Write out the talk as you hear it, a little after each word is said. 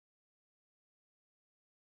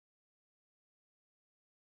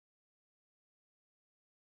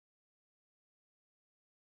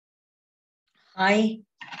Hi,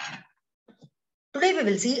 today we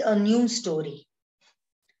will see a new story.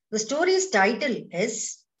 The story's title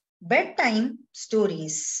is Bedtime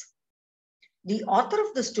Stories. The author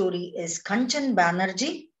of the story is Kanchan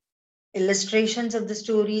Bannerjee. Illustrations of the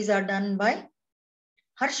stories are done by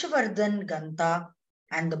Harshvardhan Gantha,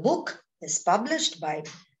 and the book is published by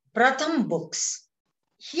Pratham books.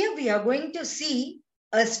 Here we are going to see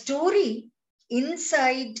a story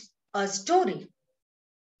inside a story.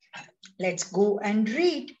 Let's go and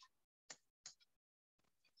read.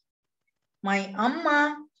 My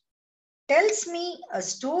Amma tells me a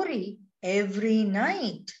story every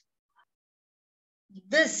night.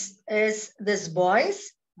 This is this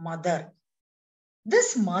boy's mother.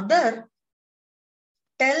 This mother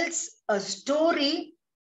tells a story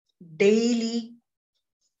daily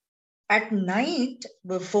at night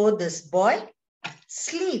before this boy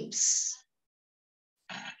sleeps.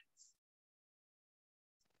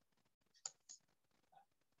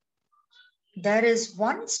 There is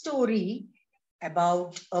one story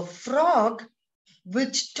about a frog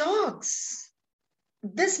which talks.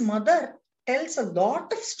 This mother tells a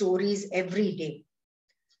lot of stories every day.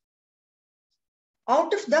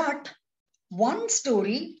 Out of that, one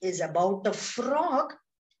story is about a frog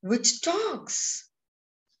which talks.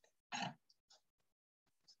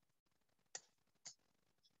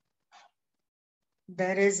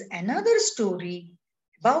 There is another story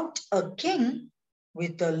about a king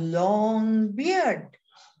with a long beard.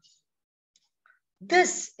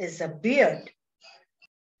 This is a beard.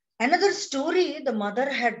 Another story the mother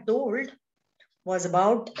had told was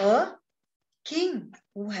about a king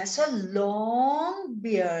who has a long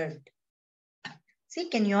beard. See,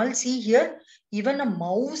 can you all see here? Even a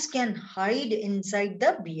mouse can hide inside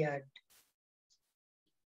the beard.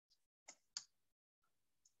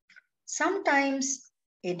 Sometimes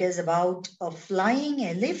it is about a flying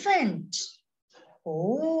elephant.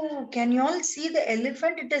 Oh, can you all see the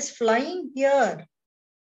elephant? It is flying here.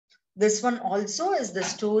 This one also is the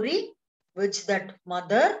story which that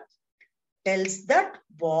mother tells that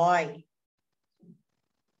boy.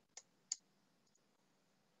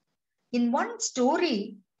 In one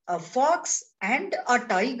story, a fox and a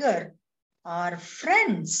tiger are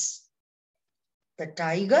friends. The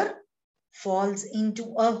tiger falls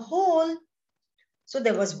into a hole. So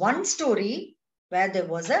there was one story where there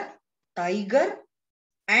was a tiger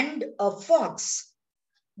and a fox.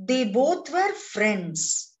 They both were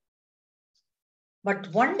friends. But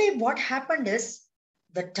one day what happened is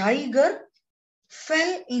the tiger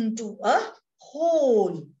fell into a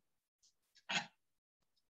hole.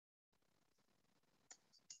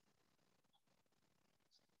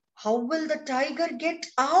 How will the tiger get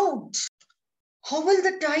out? How will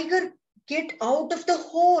the tiger get out of the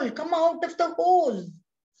hole? Come out of the hole.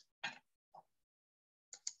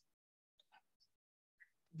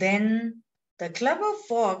 Then the clever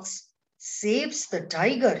fox saves the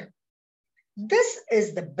tiger. This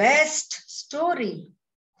is the best story.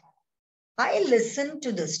 I listen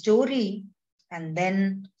to the story and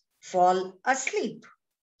then fall asleep.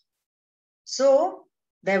 So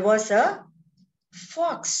there was a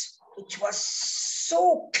fox which was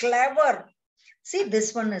so clever. See,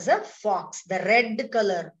 this one is a fox. The red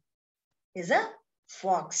color is a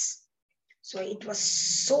fox. So it was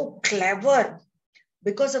so clever.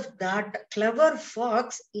 Because of that clever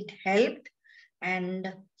fox, it helped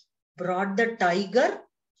and brought the tiger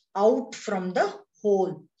out from the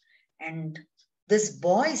hole. And this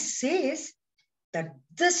boy says that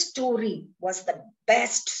this story was the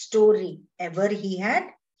best story ever he had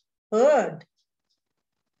heard.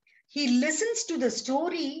 He listens to the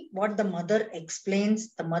story, what the mother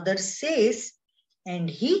explains, the mother says, and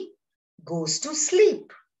he goes to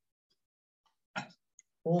sleep.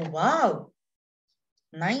 Oh, wow.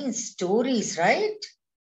 Nice stories, right?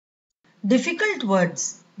 Difficult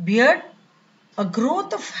words. Beard, a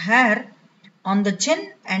growth of hair on the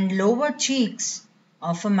chin and lower cheeks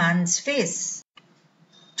of a man's face.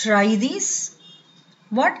 Try these.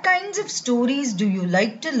 What kinds of stories do you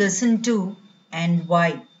like to listen to and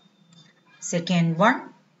why? Second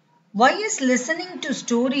one, why is listening to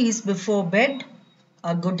stories before bed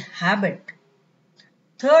a good habit?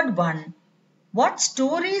 Third one, what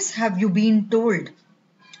stories have you been told?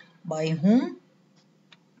 By whom?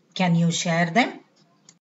 Can you share them?